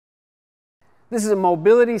This is a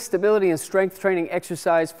mobility, stability, and strength training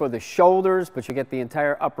exercise for the shoulders, but you get the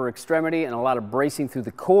entire upper extremity and a lot of bracing through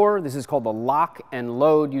the core. This is called the lock and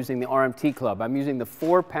load using the RMT club. I'm using the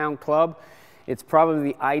 4-pound club. It's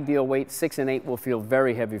probably the ideal weight. 6 and 8 will feel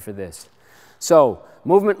very heavy for this. So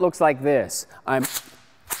movement looks like this. I'm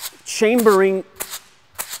chambering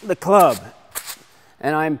the club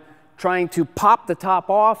and I'm trying to pop the top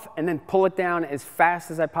off and then pull it down as fast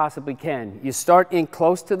as I possibly can. You start in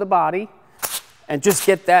close to the body and just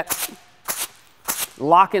get that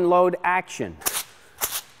lock and load action.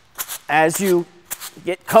 As you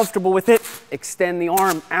get comfortable with it, extend the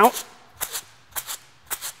arm out.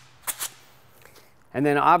 And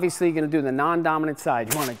then obviously you're going to do the non-dominant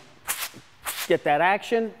side. You want to get that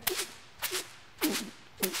action.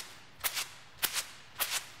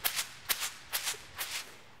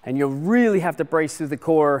 And you'll really have to brace through the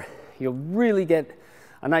core. You'll really get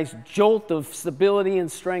a nice jolt of stability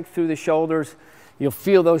and strength through the shoulders. You'll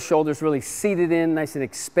feel those shoulders really seated in, nice and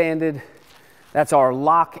expanded. That's our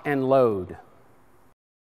lock and load.